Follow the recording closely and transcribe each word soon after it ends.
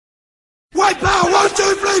White power, 1,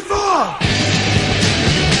 2, 3, 4!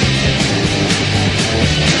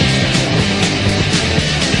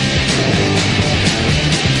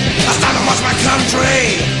 I stand and watch my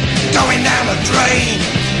country going down the drain.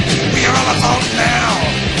 We are all at fault now.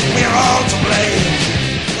 We are all to blame.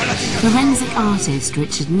 Forensic artist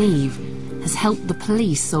Richard Neve has helped the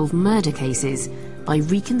police solve murder cases by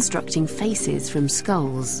reconstructing faces from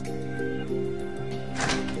skulls.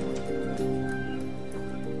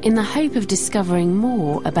 In the hope of discovering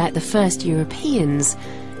more about the first Europeans,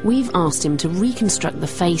 we've asked him to reconstruct the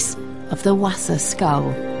face of the Wassa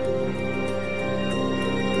skull.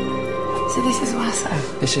 So this is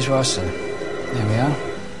Wassa? This is Wassa. There we are.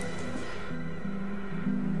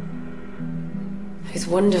 It's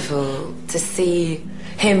wonderful to see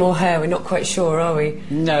him or her. We're not quite sure, are we?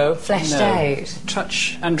 No. Fleshed out.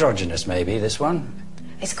 Touch androgynous, maybe, this one.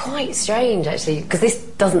 It's quite strange, actually, because this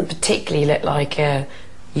doesn't particularly look like a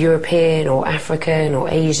European or African or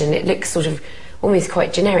Asian. It looks sort of almost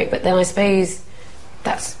quite generic, but then I suppose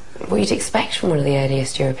that's what you'd expect from one of the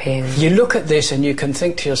earliest Europeans. You look at this and you can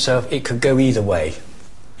think to yourself, it could go either way.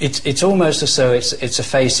 It's almost as though it's a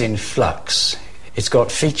face in flux. It's got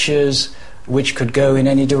features which could go in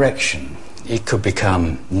any direction. It could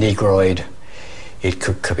become Negroid, it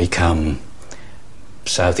could become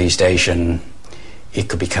Southeast Asian, it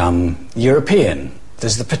could become European.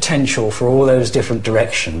 There's the potential for all those different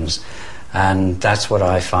directions, and that's what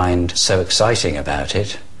I find so exciting about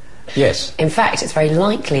it. Yes. In fact, it's very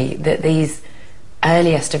likely that these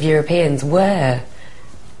earliest of Europeans were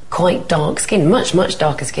quite dark-skinned, much, much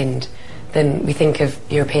darker-skinned than we think of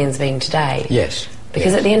Europeans being today. Yes.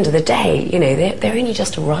 Because at the end of the day, you know, they're only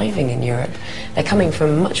just arriving in Europe. They're coming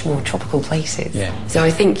from much more tropical places. Yeah. So I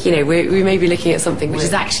think, you know, we may be looking at something which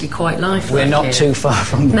is actually quite lifelike. We're not too far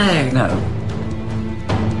from... No. No.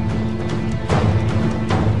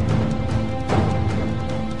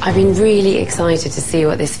 I've been really excited to see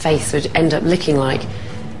what this face would end up looking like,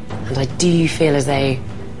 and I do feel as though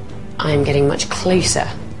I am getting much closer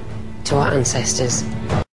to our ancestors.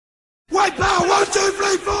 White power, 1, 2,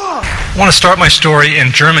 3, 4! I want to start my story in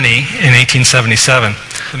Germany in 1877.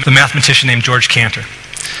 The mathematician named George Cantor.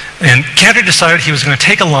 And Cantor decided he was going to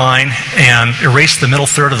take a line and erase the middle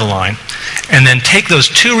third of the line, and then take those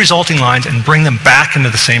two resulting lines and bring them back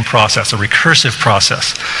into the same process, a recursive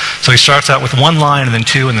process. So he starts out with one line, and then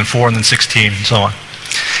 2, and then 4, and then 16, and so on.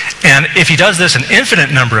 And if he does this an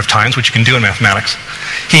infinite number of times, which you can do in mathematics,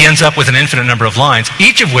 he ends up with an infinite number of lines,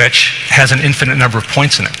 each of which has an infinite number of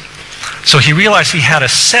points in it. So he realized he had a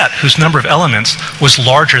set whose number of elements was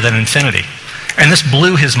larger than infinity. And this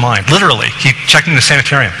blew his mind, literally. He checked in the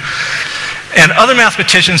sanitarium. And other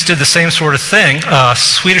mathematicians did the same sort of thing.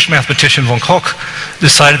 Swedish mathematician von Koch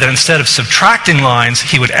decided that instead of subtracting lines,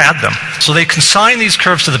 he would add them. So they consigned these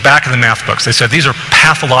curves to the back of the math books. They said, these are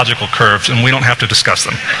pathological curves, and we don't have to discuss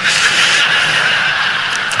them.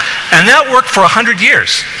 And that worked for 100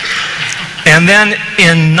 years. And then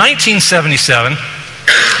in 1977,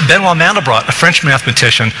 Benoit Mandelbrot, a French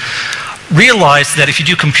mathematician, realized that if you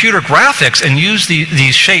do computer graphics and use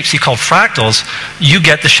these shapes he called fractals, you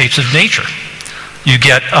get the shapes of nature. You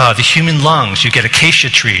get the human lungs, you get acacia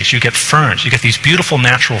trees, you get ferns, you get these beautiful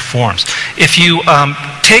natural forms. If you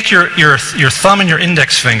take your thumb and your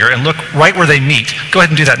index finger and look right where they meet, go ahead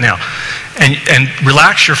and do that now, and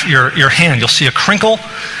relax your hand, you'll see a crinkle,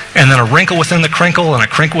 and then a wrinkle within the crinkle, and a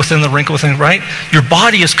crinkle within the wrinkle within, right? Your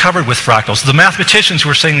body is covered with fractals. The mathematicians who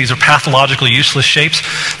were saying these are pathologically useless shapes,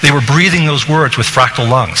 they were breathing those words with fractal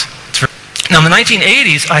lungs. Now, in the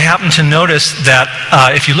 1980s, I happened to notice that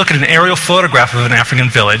if you look at an aerial photograph of an African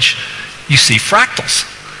village, you see fractals.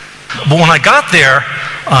 But when I got there,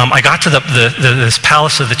 I got to this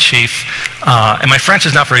palace of the chief, and my French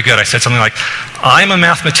is not very good. I said something like, I'm a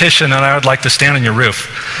mathematician and I would like to stand on your roof.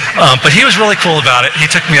 But he was really cool about it. He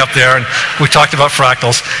took me up there and we talked about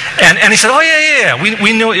fractals. And he said, oh yeah.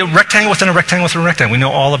 We know a rectangle within a rectangle within a rectangle. We know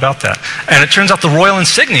all about that. And it turns out the royal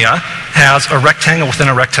insignia has a rectangle within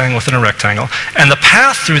a rectangle within a rectangle. And the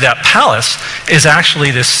path through that palace is actually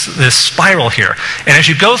this spiral here. And as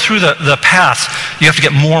you go through the paths, you have to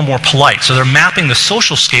get more and more polite. So they're mapping the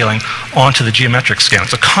social scaling onto the geometric scale.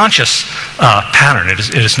 It's a conscious pattern. It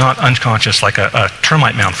is not unconscious like a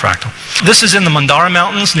termite mound fractal. This is in the Mandara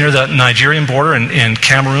Mountains near the Nigerian border in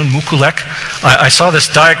Cameroon, Mukulek. I saw this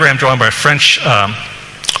diagram drawn by a French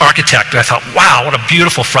architect, and I thought, wow, what a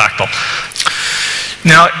beautiful fractal.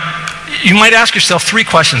 Now, you might ask yourself 3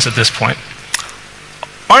 questions at this point.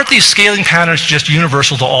 Aren't these scaling patterns just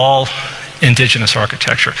universal to all indigenous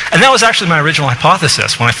architecture. And that was actually my original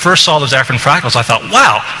hypothesis. When I first saw those African fractals, I thought,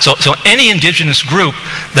 wow, so any indigenous group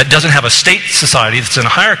that doesn't have a state society that's in a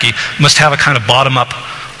hierarchy must have a kind of bottom-up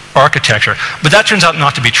architecture. But that turns out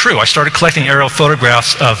not to be true. I started collecting aerial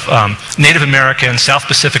photographs of Native American, South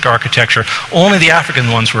Pacific architecture. Only the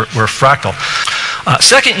African ones were fractal.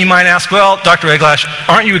 Second, you might ask, well, Dr. Eglash,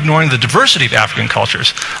 aren't you ignoring the diversity of African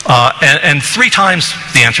cultures? And 3 times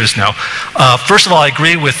the answer is no. First of all, I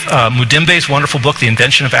agree with Mudimbe's wonderful book, The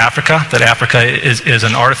Invention of Africa, that Africa is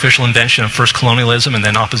an artificial invention of first colonialism and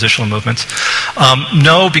then oppositional movements.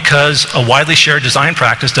 No, because a widely shared design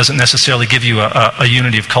practice doesn't necessarily give you a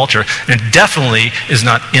unity of culture, and it definitely is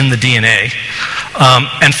not in the DNA.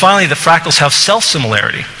 And finally, the fractals have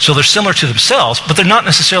self-similarity. So they're similar to themselves, but they're not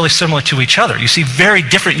necessarily similar to each other. You see very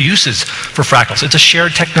different uses for fractals. It's a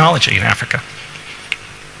shared technology in Africa.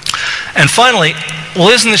 And finally, well,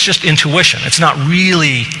 isn't this just intuition? It's not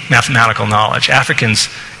really mathematical knowledge. Africans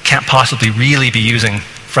can't possibly really be using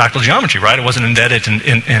fractal geometry, right? It wasn't invented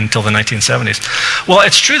until the 1970s. Well,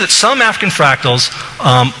 it's true that some African fractals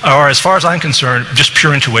are, as far as I'm concerned, just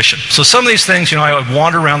pure intuition. So some of these things, I would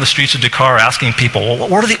wander around the streets of Dakar asking people, well,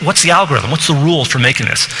 what's the algorithm? What's the rules for making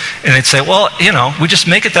this? And they'd say, well, we just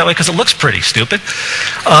make it that way because it looks pretty, stupid.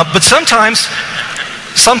 But sometimes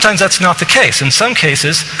that's not the case. In some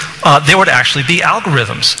cases, there would actually be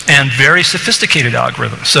algorithms, and very sophisticated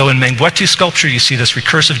algorithms. So in Mengwetu sculpture, you see this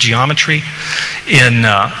recursive geometry. In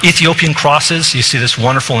Ethiopian crosses, you see this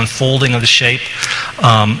wonderful unfolding of the shape.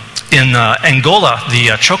 In Angola,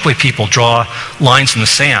 the Chokwe people draw lines in the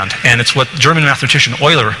sand, and it's what German mathematician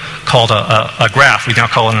Euler called a graph. We now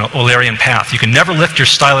call it an Eulerian path. You can never lift your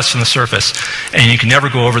stylus from the surface, and you can never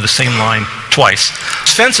go over the same line twice.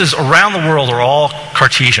 Fences around the world are all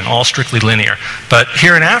Cartesian, all strictly linear. But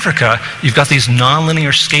here in Africa, you've got these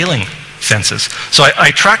nonlinear scaling fences. So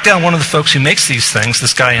I tracked down one of the folks who makes these things,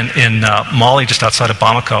 this guy in Mali, just outside of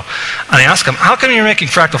Bamako, and I asked him, how come you're making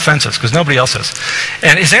fractal fences? Because nobody else is.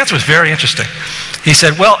 And his answer was very interesting. He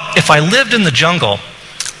said, well, if I lived in the jungle,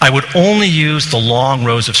 I would only use the long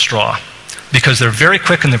rows of straw, because they're very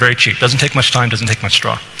quick and they're very cheap. Doesn't take much time, doesn't take much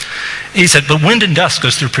straw. He said, but wind and dust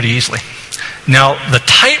goes through pretty easily. Now, the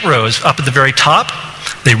tight rows up at the very top,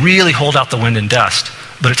 they really hold out the wind and dust.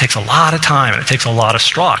 But it takes a lot of time and it takes a lot of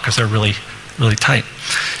straw because they're really, really tight.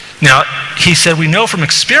 Now, he said, we know from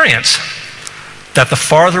experience that the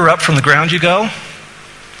farther up from the ground you go,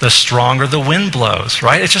 the stronger the wind blows,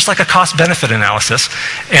 right? It's just like a cost-benefit analysis.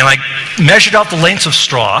 And I measured out the lengths of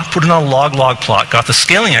straw, put it on a log-log plot, got the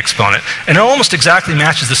scaling exponent, and it almost exactly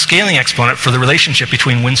matches the scaling exponent for the relationship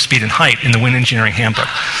between wind speed and height in the Wind Engineering Handbook.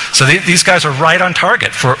 So these guys are right on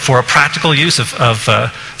target for a practical use of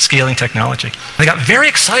scaling technology. They got very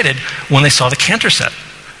excited when they saw the Cantor set.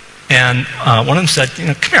 And one of them said,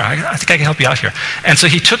 come here, I think I can help you out here. And so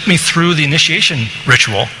he took me through the initiation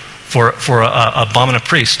ritual for a Bamana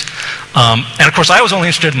priest. And of course, I was only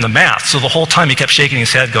interested in the math, so the whole time he kept shaking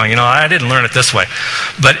his head going, I didn't learn it this way.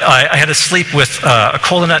 But I had to sleep with a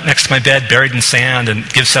kola nut next to my bed, buried in sand, and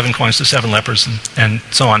give 7 coins to 7 lepers, and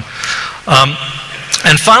so on.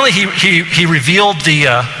 And finally, he revealed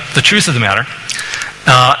the truth of the matter.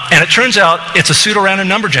 And it turns out it's a pseudo-random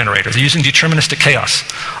number generator. They're using deterministic chaos.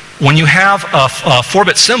 When you have a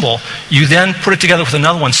 4-bit symbol, you then put it together with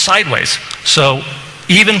another one sideways. So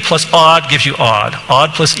even plus odd gives you odd. Odd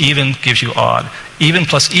plus even gives you odd. Even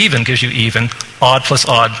plus even gives you even. Odd plus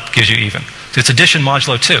odd gives you even. So it's addition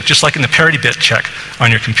modulo 2, just like in the parity bit check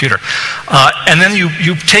on your computer. And then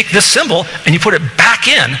you take this symbol and you put it back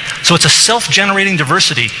in, so it's a self-generating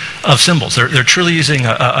diversity of symbols. They're truly using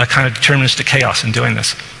a kind of deterministic chaos in doing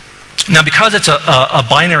this. Now, because it's a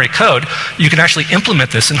binary code, you can actually implement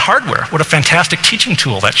this in hardware. What a fantastic teaching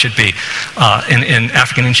tool that should be in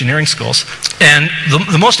African engineering schools. And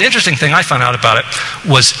the most interesting thing I found out about it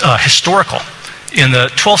was historical. In the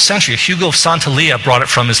 12th century, Hugo of Santillana brought it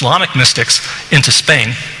from Islamic mystics into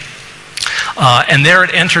Spain. And there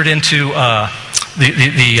it entered into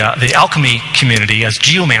the alchemy community as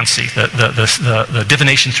geomancy, the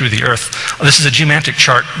divination through the earth. This is a geomantic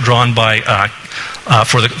chart drawn by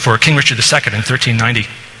for King Richard II in 1390.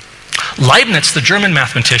 Leibniz, the German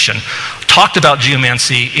mathematician, talked about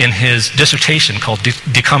geomancy in his dissertation called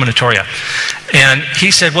De Combinatoria. And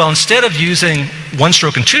he said, well, instead of using 1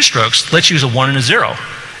 stroke and 2 strokes, let's use a 1 and a 0.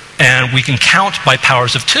 And we can count by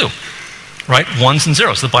powers of 2. Right? 1s and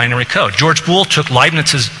 0s, the binary code. George Boole took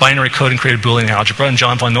Leibniz's binary code and created Boolean algebra, and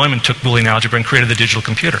John von Neumann took Boolean algebra and created the digital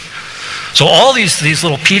computer. So all these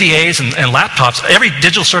little PDAs and laptops, every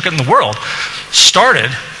digital circuit in the world started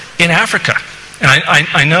in Africa. And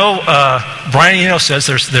I know Brian Eno says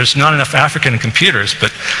there's not enough African in computers,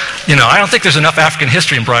 but I don't think there's enough African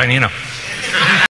history in Brian Eno.